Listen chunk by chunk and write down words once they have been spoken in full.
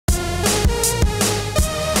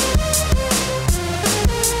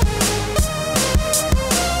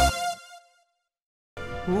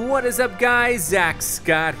What is up, guys?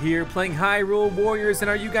 ZackScott here, playing Hyrule Warriors, and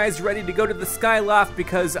are you guys ready to go to the Skyloft?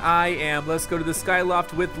 Because I am. Let's go to the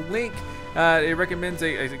Skyloft with Link. It recommends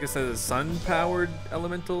I guess a sun-powered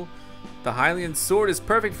elemental. The Hylian sword is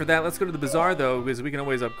perfect for that. Let's go to the bazaar though, because we can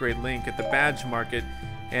always upgrade Link at the badge market.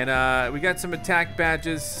 And we got some attack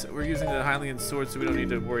badges. We're using the Hylian sword, so we don't need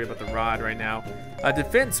to worry about the rod right now.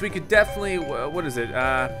 Defense, we could definitely. What is it?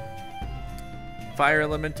 Fire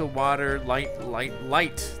elemental, water, light.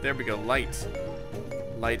 There we go, light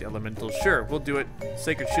elemental. Sure, we'll do it.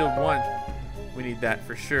 Sacred shield 1. We need that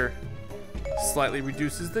for sure. Slightly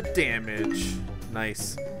reduces the damage.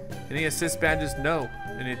 Nice. Any assist badges? No.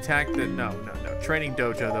 Any attack? No. Training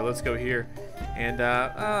dojo though. Let's go here. And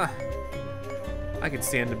I could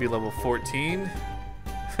stand to be level 14.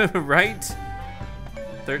 Right?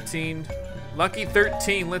 13. Lucky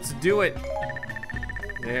 13. Let's do it.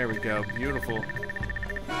 There we go. Beautiful.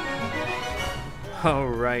 All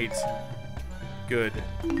right. Good.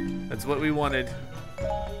 That's what we wanted.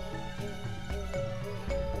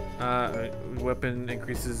 Weapon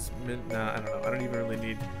increases. Nah, I don't know. I don't even really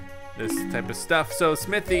need this type of stuff. So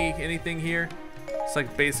smithy, anything here? It's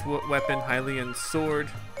like base weapon, Hylian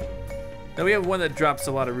sword. Now we have one that drops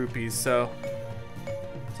a lot of rupees, so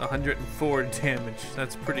it's 104 damage.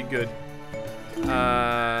 That's pretty good. All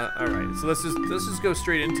right. So let's just go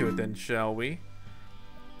straight into it then, shall we?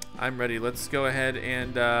 I'm ready. Let's go ahead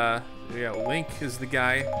and yeah, Link is the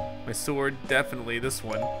guy. My sword, definitely this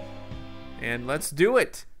one. And let's do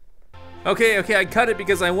it. Okay, I cut it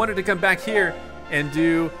because I wanted to come back here and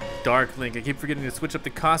do Dark Link. I keep forgetting to switch up the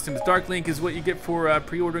costumes. Dark Link is what you get for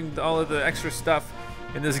pre-ordering all of the extra stuff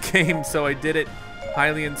in this game, so I did it.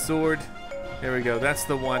 Hylian sword. There we go. That's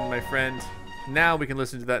the one, my friend. Now we can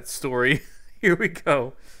listen to that story. Here we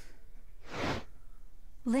go.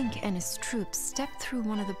 Link and his troops stepped through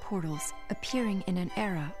one of the portals, appearing in an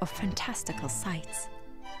era of fantastical sights.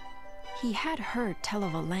 He had heard tell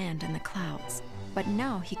of a land in the clouds, but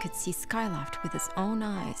now he could see Skyloft with his own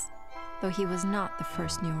eyes, though he was not the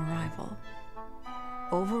first new arrival.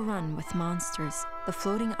 Overrun with monsters, the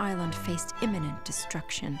floating island faced imminent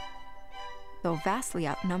destruction. Though vastly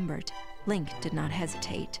outnumbered, Link did not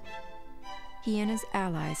hesitate. He and his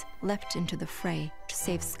allies leapt into the fray to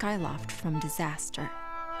save Skyloft from disaster.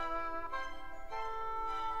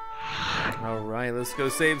 All right, let's go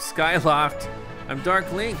save Skyloft. I'm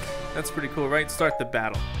Dark Link. That's pretty cool, right? Start the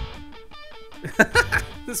battle.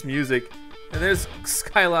 This music. And there's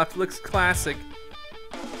Skyloft. Looks classic.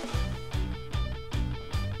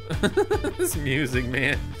 This music,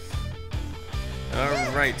 man.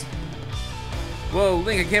 All right. Whoa,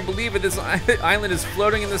 Link, I can't believe it. This island is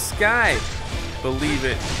floating in the sky. Believe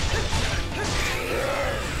it.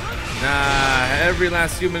 Nah, every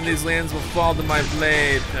last human in these lands will fall to my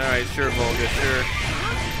blade. All right, sure, Volga, sure.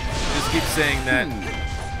 Just keep saying that.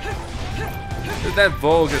 That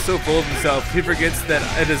Volga is so full of himself, he forgets that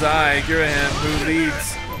it is I, Guraham, who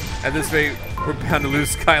leads. At this rate, we're bound to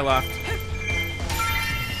lose Skyloft.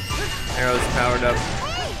 Arrows powered up.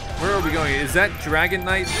 Where are we going? Is that Dragon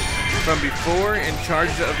Knight from before in charge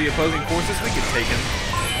of the opposing forces? We can take him.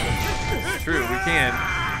 It's true, we can.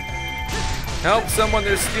 Help someone,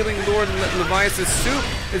 they're stealing Lord Levias' soup.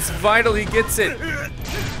 It's vital he gets it.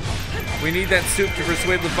 We need that soup to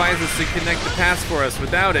persuade Levias to connect the pass for us.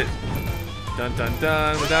 Without it, dun dun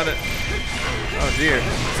dun, without it. Oh dear,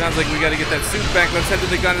 sounds like we gotta get that soup back. Let's head to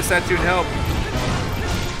the goddess statue and help.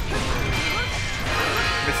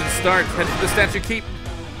 Mission start, head to the statue keep.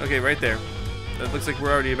 Okay, right there. That looks like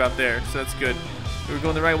we're already about there, so that's good. We were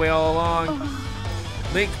going the right way all along.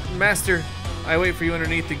 Link, Master, I wait for you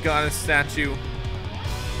underneath the goddess statue.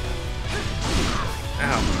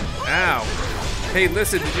 Ow. Ow. Hey,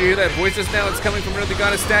 listen, did you hear that voice just now? It's coming from under the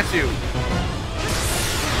goddess statue.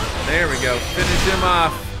 There we go. Finish him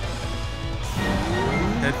off.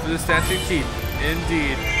 Head for the statue keep.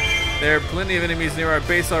 Indeed. There are plenty of enemies near our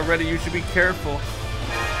base already. You should be careful.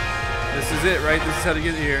 This is it, right? This is how to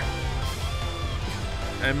get here.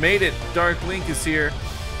 I made it. Dark Link is here.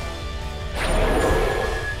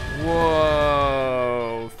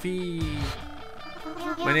 Whoa, Fee.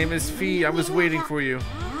 My name is Fee. I was waiting for you.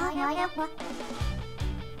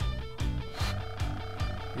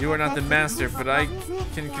 You are not the master, but I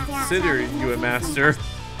can consider you a master.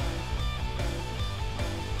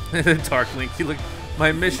 Dark Link, you look.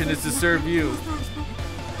 My mission is to serve you.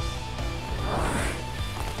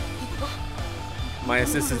 My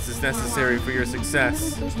assistance is necessary for your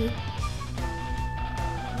success.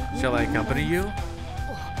 Shall I accompany you?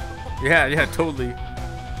 Yeah, totally.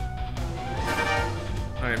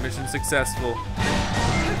 Alright, mission successful.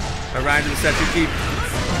 Arrive to the statue keep.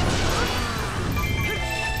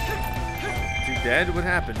 dead? What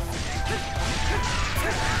happened?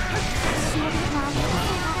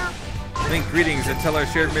 Link, greetings. Until our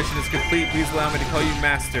shared mission is complete, please allow me to call you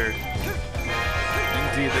Master.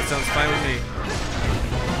 Indeed, that sounds fine with me.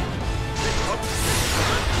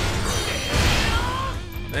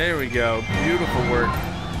 There we go. Beautiful work.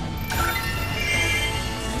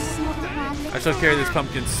 I shall carry this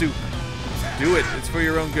pumpkin soup. Do it. It's for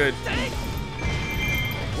your own good.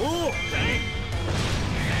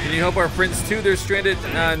 Can you help our friends too? They're stranded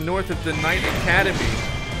north of the Knight Academy.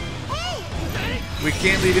 We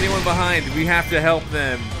can't leave anyone behind. We have to help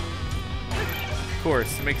them. Of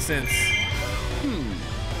course, it makes sense.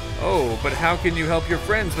 Oh, but how can you help your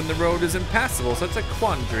friends when the road is impassable? Such a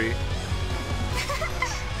quandary.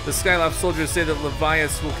 The Skyloft soldiers say that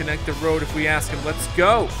Levias will connect the road if we ask him. Let's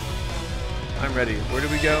go. I'm ready. Where do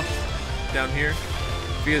we go? Down here?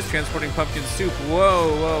 Via's transporting pumpkin soup.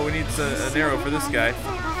 Whoa, whoa, we need an arrow for this guy.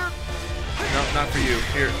 No, not for you.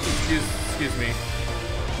 Here, excuse me.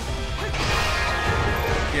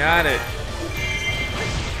 Got it.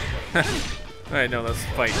 Alright, no, let's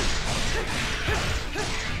fight.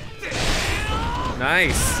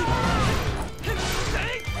 Nice.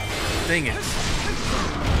 Dang it.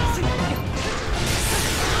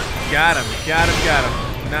 Got him, got him, got him.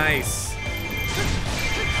 Nice.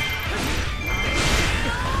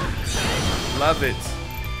 Love it.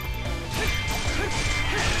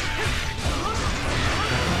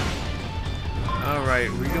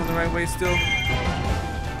 Alright, we going the right way still?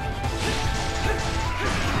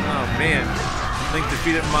 Oh man. Link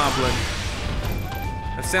defeated Moblin.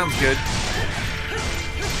 That sounds good.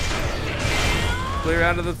 Clear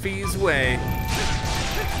out of the Fee's way.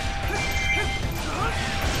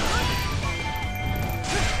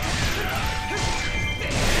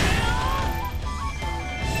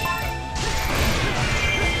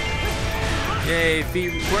 Yay,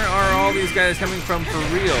 Fee. Where are all these guys coming from for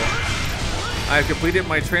real? I've completed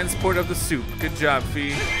my transport of the soup. Good job,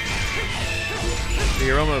 Fee.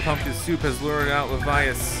 The aroma of pumpkin soup has lured out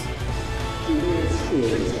Levias.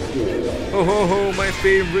 Oh ho ho, my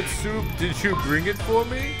favorite soup. Did you bring it for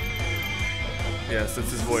me? Yes,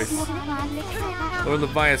 that's his voice. Lord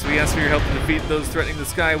Levias, we ask for your help to defeat those threatening the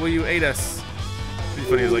sky. Will you aid us? It's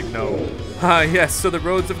funny, he's like, no. Ah, yes, so the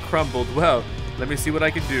roads have crumbled. Well, let me see what I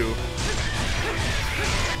can do.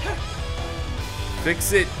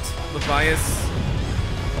 Fix it, Levias.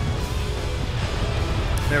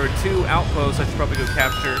 There were 2 outposts I should probably go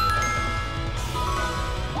capture.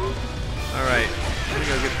 All right, let me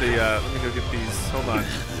go get the. Let me go get these. Hold on.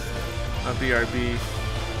 BRB.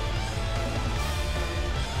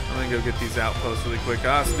 I'm gonna go get these outposts really quick.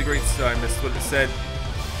 Ah, so the great star. I missed what it said.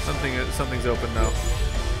 Something's open though.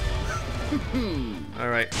 All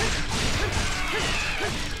right.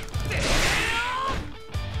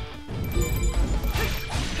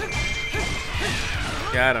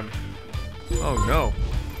 Got him. Oh no.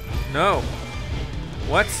 No.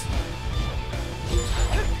 What?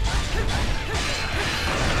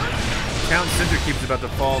 Town center keeps about to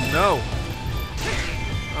fall. No.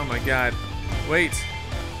 Oh my god. Wait.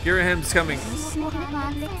 Girahim's coming.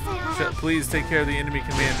 Please take care of the enemy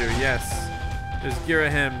commander. Yes. There's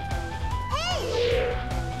Girahim.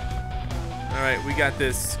 Alright, we got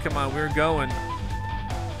this. Come on, we're going.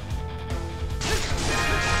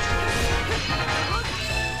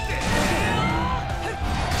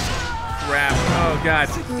 Crap. Oh god.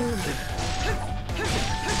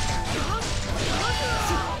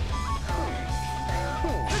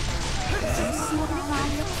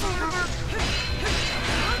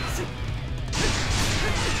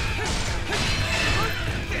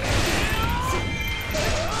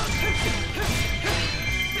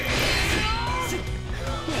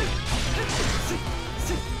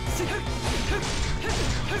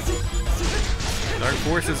 Dark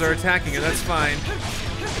forces are attacking it, that's fine.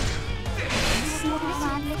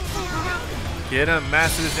 Get him,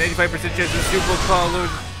 master this 85% chance of super call load.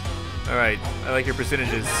 Alright, I like your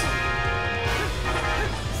percentages.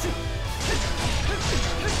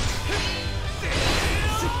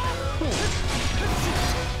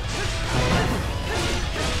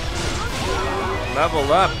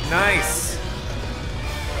 Level up, nice.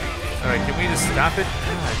 Alright, can we just stop it?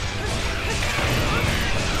 God.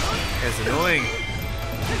 It's annoying.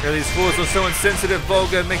 Here, these fools are so insensitive.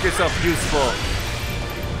 Volga, make yourself useful.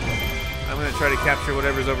 I'm gonna try to capture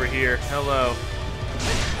whatever's over here. Hello.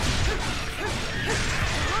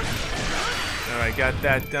 Alright, got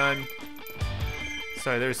that done.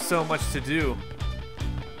 Sorry, there's so much to do.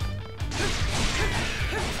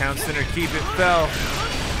 Town center, keep it fell.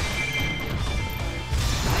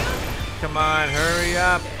 Come on, hurry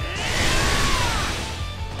up.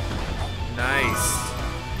 Nice.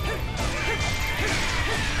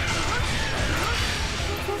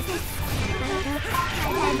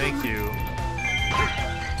 Thank you.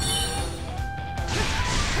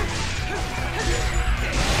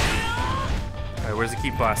 Alright, where's the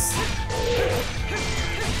key boss?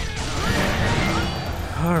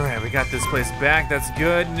 Alright, we got this place back. That's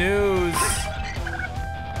good news.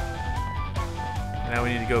 Now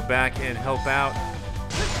we need to go back and help out.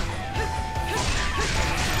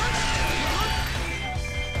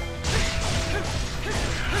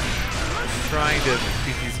 Trying to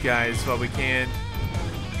beat these guys while we can.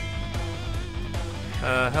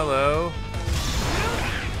 Hello.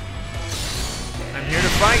 I'm here to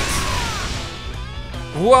fight.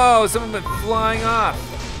 Whoa, someone went flying off.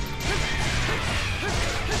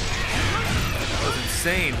 That was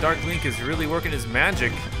insane. Dark Link is really working his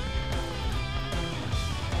magic.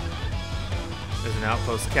 There's an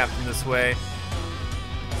outpost captain this way.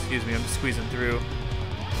 Excuse me, I'm just squeezing through.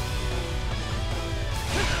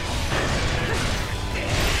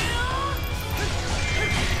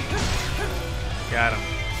 Got him.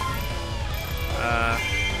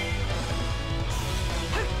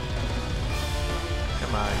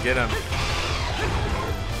 Come on, get him.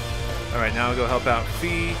 Alright, now I'll go help out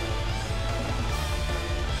Fee.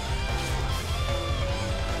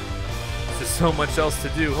 There's just so much else to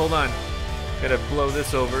do. Hold on. Gotta blow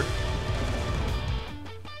this over.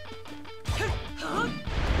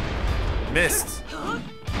 Missed.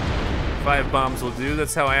 5 bombs will do.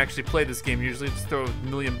 That's how I actually play this game. Usually just throw a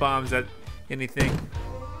million bombs at anything.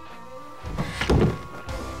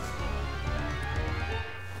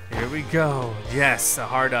 Here we go. Yes, a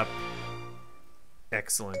heart up.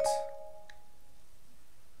 Excellent.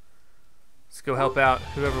 Let's go help out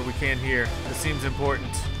whoever we can here. This seems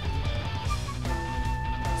important.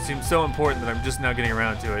 It seems so important that I'm just now getting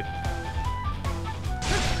around to it.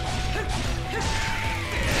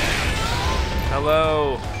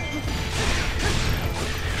 Hello.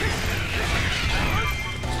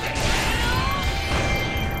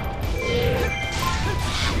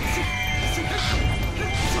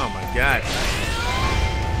 Oh my God.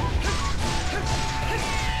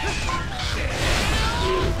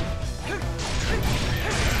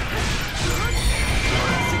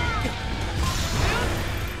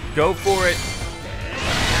 Go for it.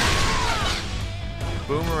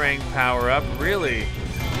 Boomerang power up, really?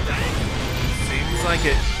 Seems like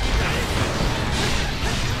it.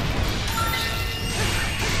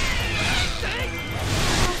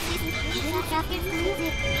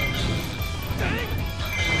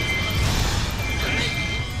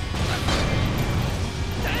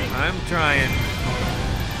 I'm trying.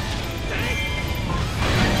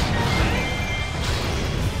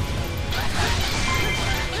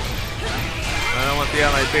 I don't want the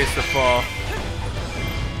allied base to fall.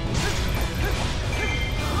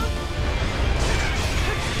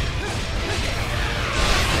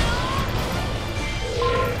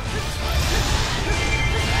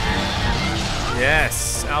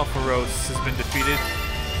 Yes, Alpharos has been defeated.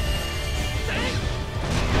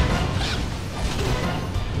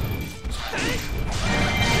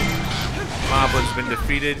 Moblin's been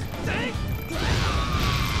defeated.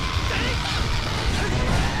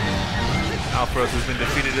 Alpharos has been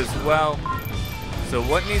defeated as well. So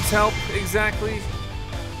what needs help exactly?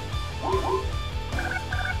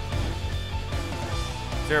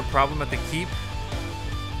 Is there a problem at the keep?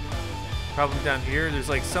 Problem down here? There's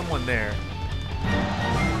like someone there.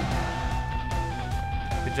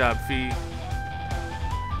 Good job, Fee.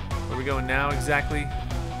 Where are we going now exactly?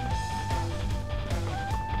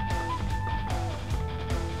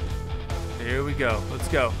 Here we go. Let's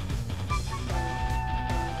go.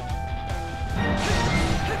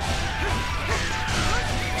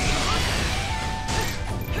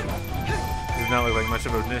 Does not look like much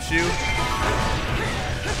of an issue.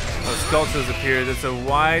 Oh, Skulltulas appeared. It's a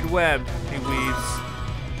wide web he weaves.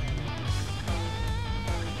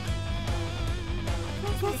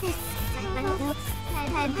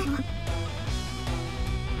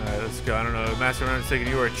 Alright, let's go. I don't know. Master Runner's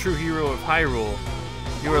thinking you are a true hero of Hyrule.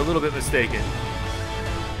 You were a little bit mistaken.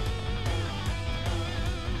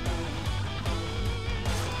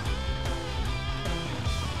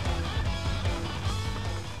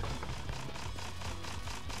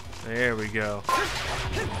 There we go.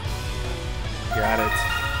 Got it.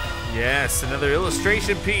 Yes, another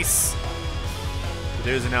illustration piece.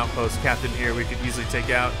 There's an outpost captain here we could easily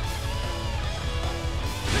take out.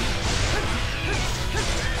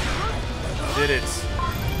 Did it.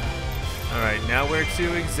 Alright, now where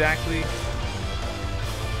to exactly?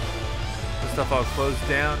 This stuff all closed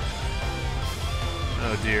down.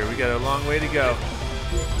 Oh dear, we got a long way to go.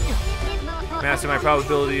 Master, my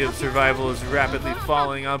probability of survival is rapidly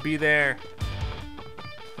falling. I'll be there.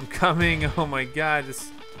 I'm coming. Oh my god,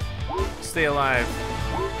 just stay alive.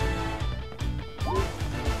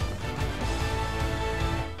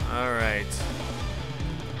 Alright.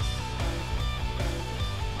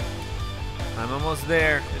 I'm almost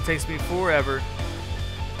there. It takes me forever.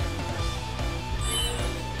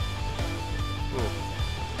 Ooh.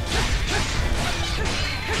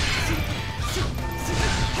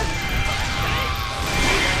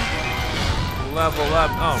 Level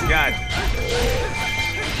up. Oh god.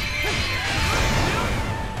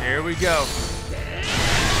 Here we go.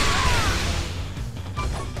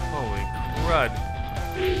 Holy crud.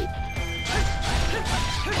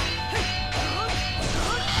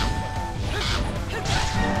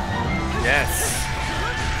 Yes.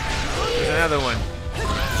 There's another one.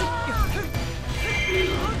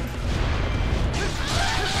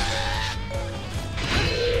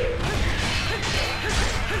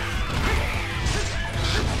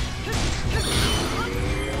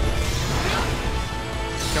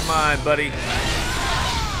 Come on, buddy.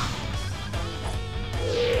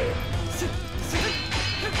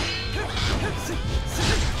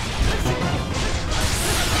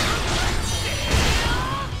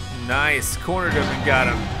 Nice. Cornered him and got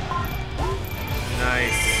him.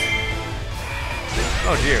 Nice.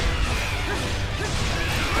 Oh dear.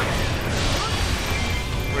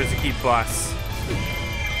 Where's the key boss?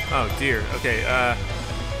 Oh dear. Okay,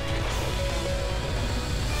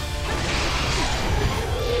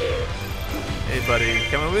 hey buddy,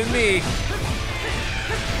 coming with me.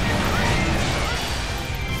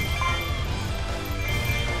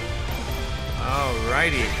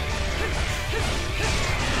 Alrighty.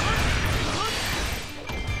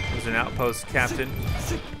 There's an outpost captain.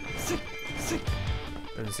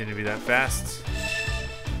 Doesn't seem to be that fast.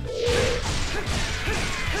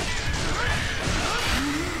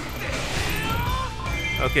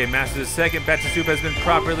 Okay, Master, the second batch of soup has been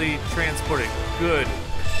properly transported. Good.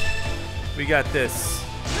 We got this.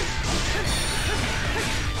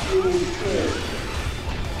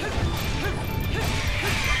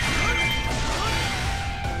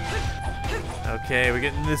 Okay, we're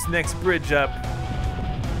getting this next bridge up.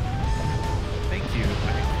 Thank you.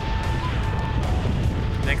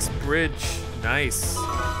 Next bridge. Nice.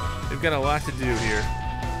 We've got a lot to do here.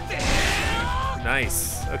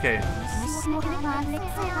 Nice. Okay.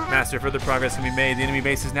 Master, further progress can be made. The enemy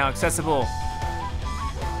base is now accessible.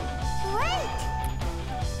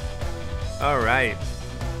 Alright.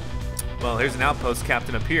 Well, here's an outpost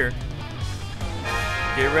captain up here.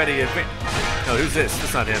 Get ready. No, who's this?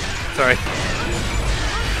 That's not him. Sorry.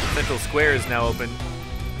 Central Square is now open.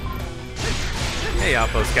 Hey,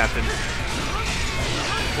 outpost captain.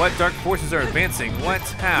 What? Dark forces are advancing? What?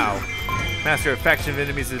 How? Master, a faction of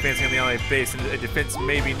enemies is advancing on the allied base and a defense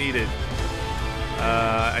may be needed.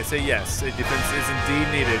 I say yes. A defense is indeed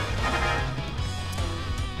needed.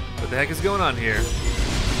 What the heck is going on here?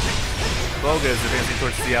 Volga is advancing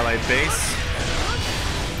towards the allied base.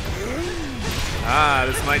 Ah,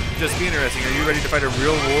 this might just be interesting. Are you ready to fight a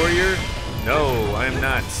real warrior? No, I am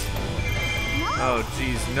not. Oh,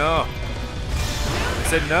 jeez, no. I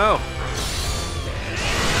said no.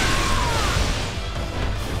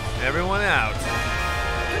 Everyone out.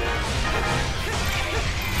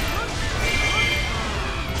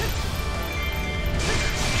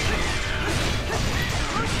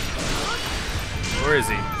 Where is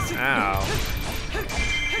he? Ow.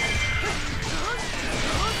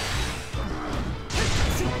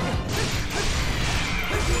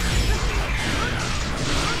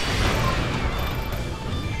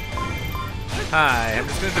 Hi, I'm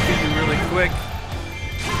just going to defeat you really quick.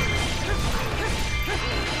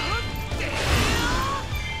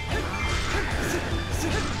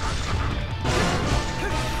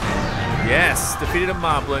 Yes, defeated a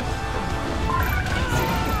moblin.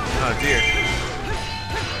 Oh dear.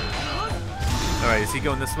 Alright, is he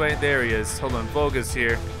going this way? There he is. Hold on, Volga's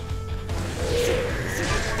here.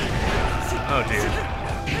 Oh dear.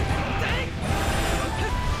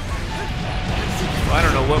 Well, I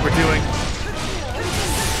don't know what we're doing.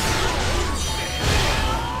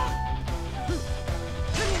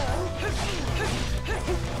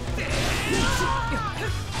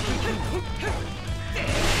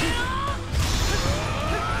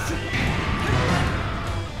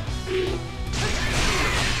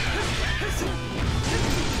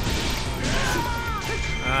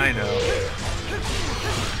 I know.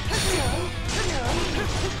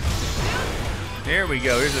 There we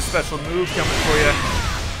go. Here's a special move coming for you.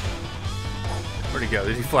 Where'd he go?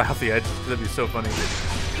 Did he fly off the edge? That'd be so funny.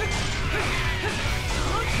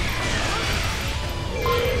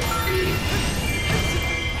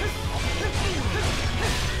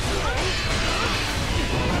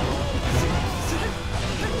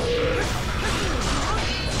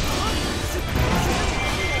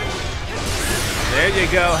 you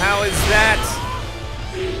go. How is that?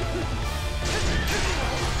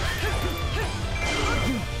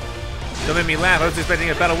 Don't make me laugh. I was expecting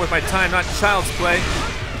a battle worth my time, not child's play.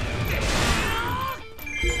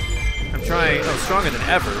 I'm trying. Oh, stronger than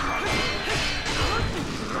ever.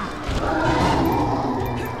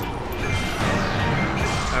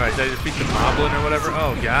 Alright, did I defeat the moblin or whatever?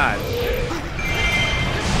 Oh, God.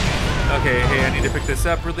 Okay, hey, I need to pick this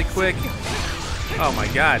up really quick. Oh, my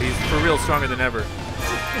God. He's for real stronger than ever.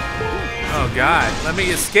 Oh, God. Let me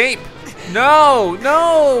escape. No,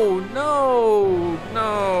 no, no,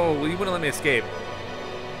 no. You wouldn't let me escape.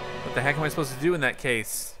 What the heck am I supposed to do in that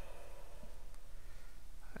case?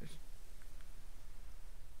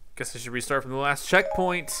 Guess I should restart from the last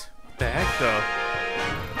checkpoint. What the heck, though?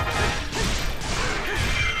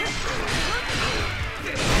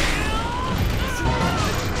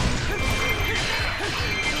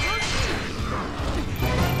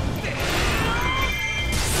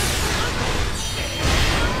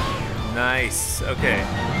 Nice. Okay.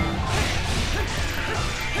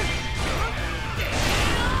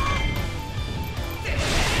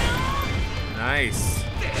 Nice.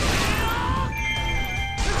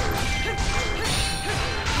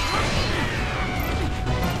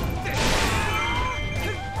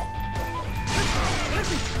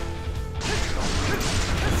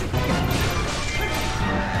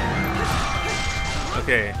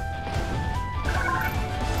 Okay.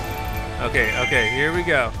 Okay, here we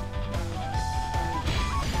go.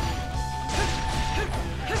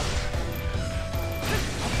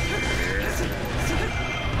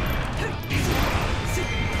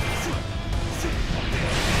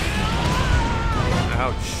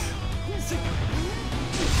 Ouch.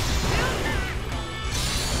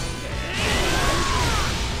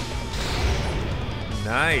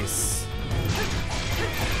 Nice.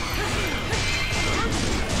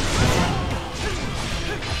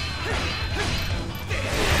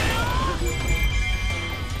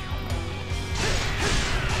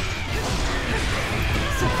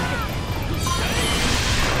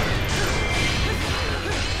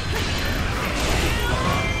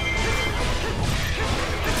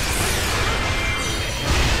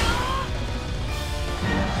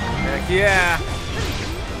 Yeah.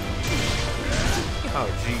 Oh,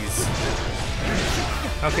 jeez.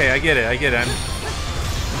 Okay, I get it. I'm...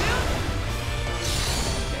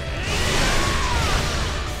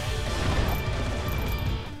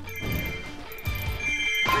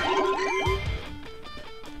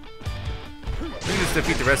 We can just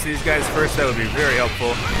defeat the rest of these guys first. That would be very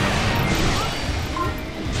helpful.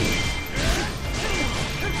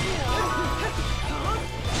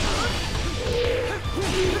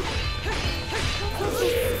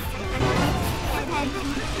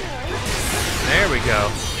 There we go.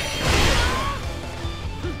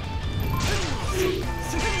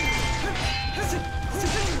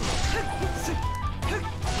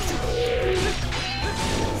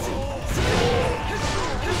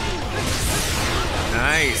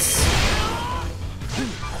 Nice.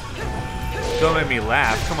 Don't make me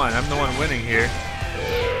laugh. Come on, I'm the one winning here.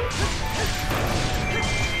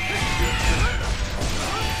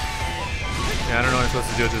 Yeah, I don't know what I'm supposed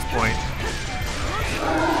to do at this point.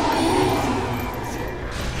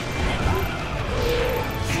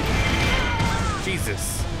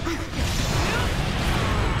 Jesus.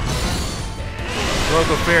 The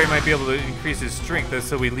local fairy might be able to increase his strength,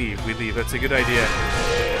 so we leave. We leave. That's a good idea.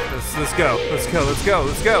 Let's go. Let's go. Let's go.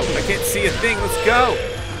 Let's go. I can't see a thing. Let's go.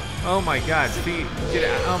 Oh my God. Feet. Get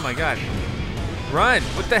out. Oh my God. Run.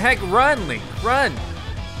 What the heck? Run, Link. Run.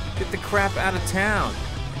 Get the crap out of town.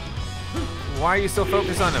 Why are you so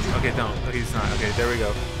focused on him? Okay, don't. Okay, he's not. Okay, there we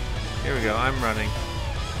go. Here we go. I'm running.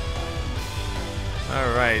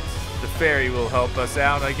 All right. The fairy will help us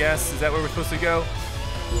out, I guess. Is that where we're supposed to go?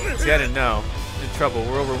 See, I didn't know. In trouble.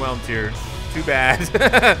 We're overwhelmed here. Too bad.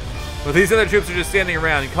 Well, these other troops are just standing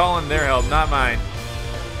around and calling their help, not mine.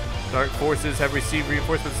 Dark forces have received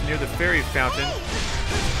reinforcements near the fairy fountain.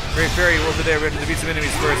 Great fairy will today ready to defeat some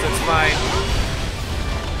enemies first. That's fine.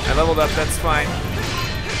 I leveled up. That's fine.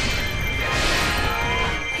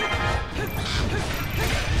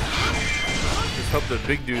 Just hope the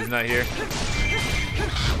big dude's not here.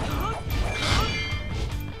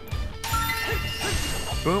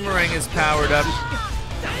 Boomerang is powered up.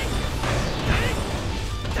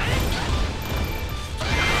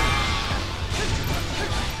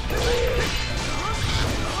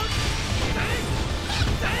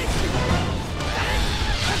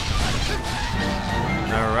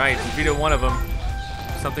 All right, defeated one of them.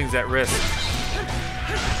 Something's at risk.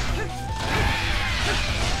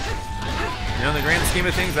 You know, in the grand scheme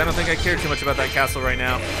of things, I don't think I care too much about that castle right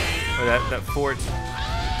now. Or that fort.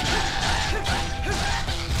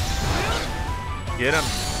 Get him.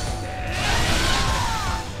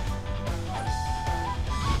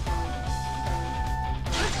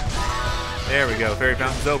 There we go. Fairy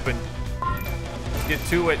fountain's open. Let's get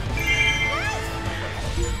to it.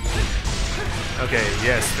 Okay,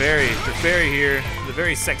 yes, fairy. The fairy here. The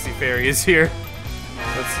very sexy fairy is here.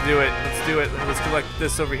 Let's do it. Let's do it. Let's collect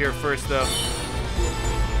this over here first, though.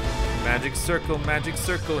 Magic circle,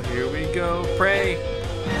 here we go. Pray.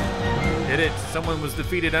 Did it. Someone was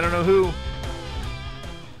defeated. I don't know who.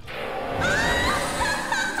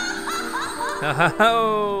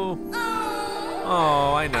 Oh,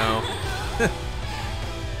 oh, I know.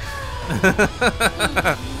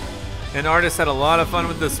 An artist had a lot of fun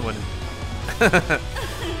with this one.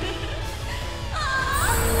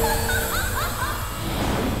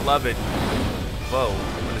 Love it. Whoa,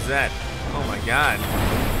 what is that? Oh my god.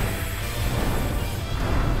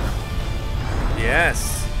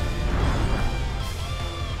 Yes.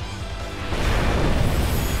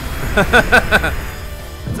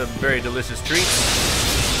 It's a very delicious treat.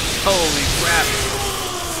 Holy crap.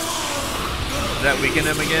 Does that weaken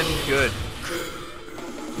him again? Good.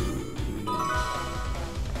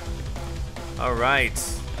 Alright.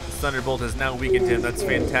 The Thunderbolt has now weakened him. That's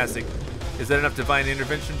fantastic. Is that enough divine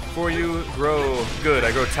intervention for you? Grow. Good.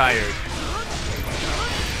 I grow tired.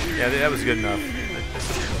 Yeah, that was good enough.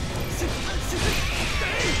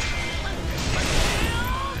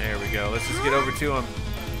 There we go. Let's just get over to him.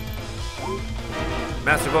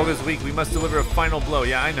 Master Volga's weak. We must deliver a final blow.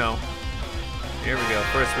 Yeah, I know. Here we go.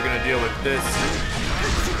 First, we're going to deal with this.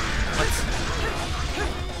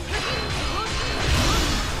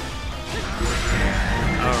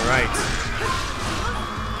 All right.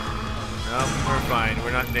 No, we're fine.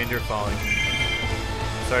 We're not in danger of falling.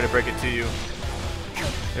 Sorry to break it to you.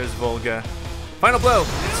 There's Volga. Final blow!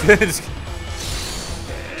 Where'd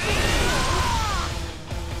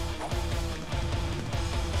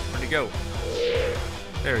he go?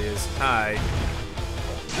 There he is. Hi.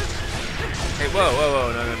 Hey, whoa, whoa,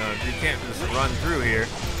 whoa. No, no, no. You can't just run through here.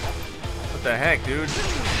 What the heck, dude?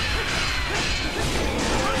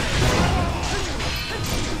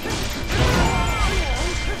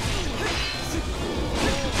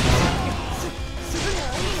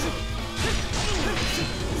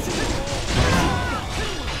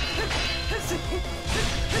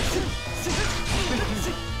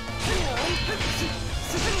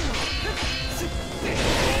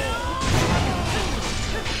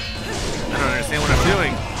 I don't understand what I'm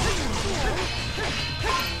doing.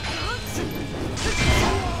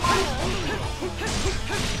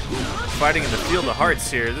 Fighting in the field of hearts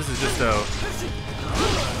here. This is just a...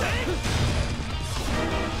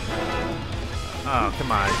 Oh,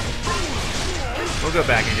 come on. We'll go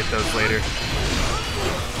back and get those later.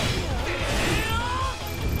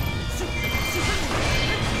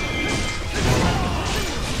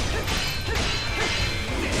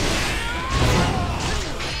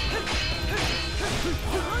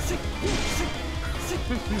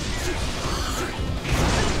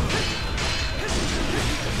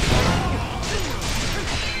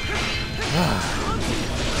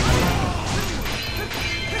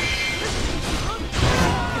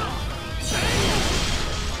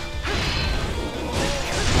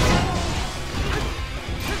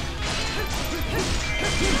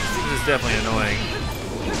 This is definitely annoying.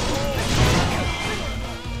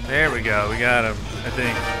 There we go. We got him, I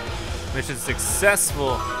think. Mission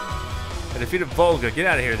successful. I defeated Volga. Get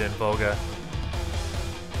out of here then, Volga.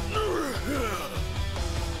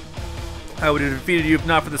 I would have defeated you if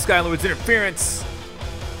not for the Skylord's interference.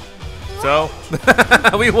 So,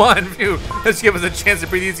 we won. Phew. Let's give us a chance to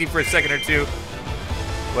breathe easy for a second or two.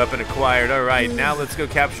 Weapon acquired. All right, now let's go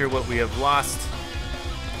capture what we have lost.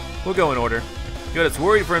 We'll go in order. You got us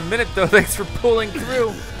worried for a minute, though. Thanks for pulling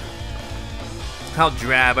through. How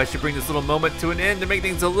drab. I should bring this little moment to an end to make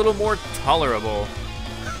things a little more tolerable.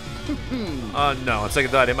 Oh, no. On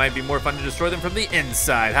second thought, it might be more fun to destroy them from the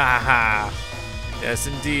inside. Ha ha. Yes,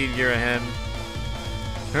 indeed, Girahem.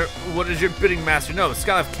 What is your bidding, Master? No,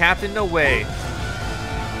 Skyloft Captain? No way.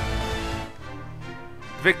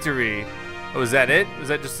 Victory. Oh, is that it? Was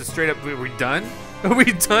that just a straight up... Are we done? Are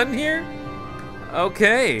we done here?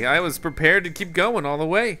 Okay, I was prepared to keep going all the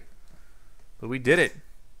way. But we did it.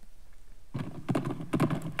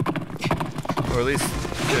 Or at least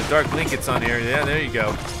the dark blankets on here. Yeah, there you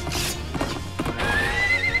go.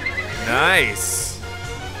 Nice.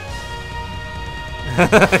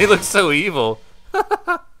 He looks so evil.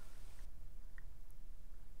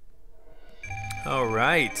 All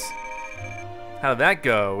right. How'd that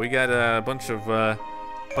go? We got a bunch of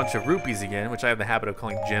bunch of rupees again, which I have the habit of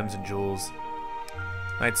calling gems and jewels.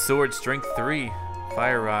 Knight Sword, Strength 3.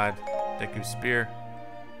 Fire Rod. Deku Spear.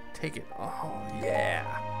 Take it. Oh, yeah.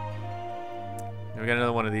 We got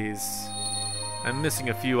another one of these. I'm missing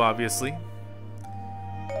a few, obviously.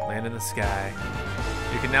 Land in the sky.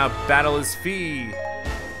 You can now battle as Fie.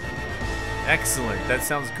 Excellent. That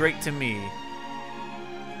sounds great to me.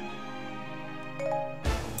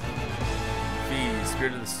 Fie,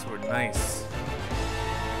 Spirit of the Sword. Nice.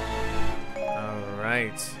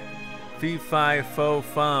 Alright. Fee Fi Fo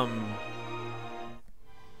Fum.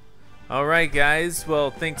 Alright, guys.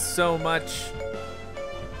 Well, thanks so much.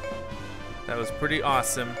 That was pretty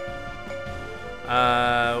awesome.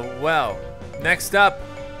 Well, next up,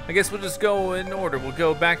 I guess we'll just go in order. We'll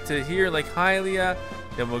go back to here, like Hylia.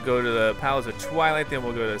 Then we'll go to the Palace of Twilight. Then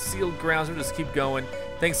we'll go to Sealed Grounds. We'll just keep going.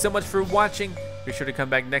 Thanks so much for watching. Be sure to come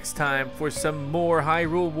back next time for some more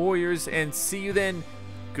Hyrule Warriors. And see you then.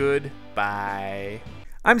 Goodbye.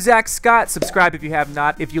 I'm ZackScott. Subscribe if you have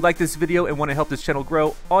not. If you like this video and want to help this channel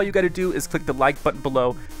grow, all you got to do is click the like button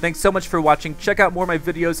below. Thanks so much for watching. Check out more of my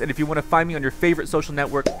videos. And if you want to find me on your favorite social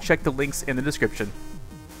network, check the links in the description.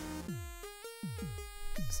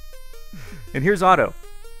 And here's Otto.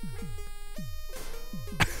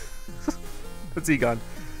 That's Egon.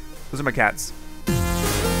 Those are my cats.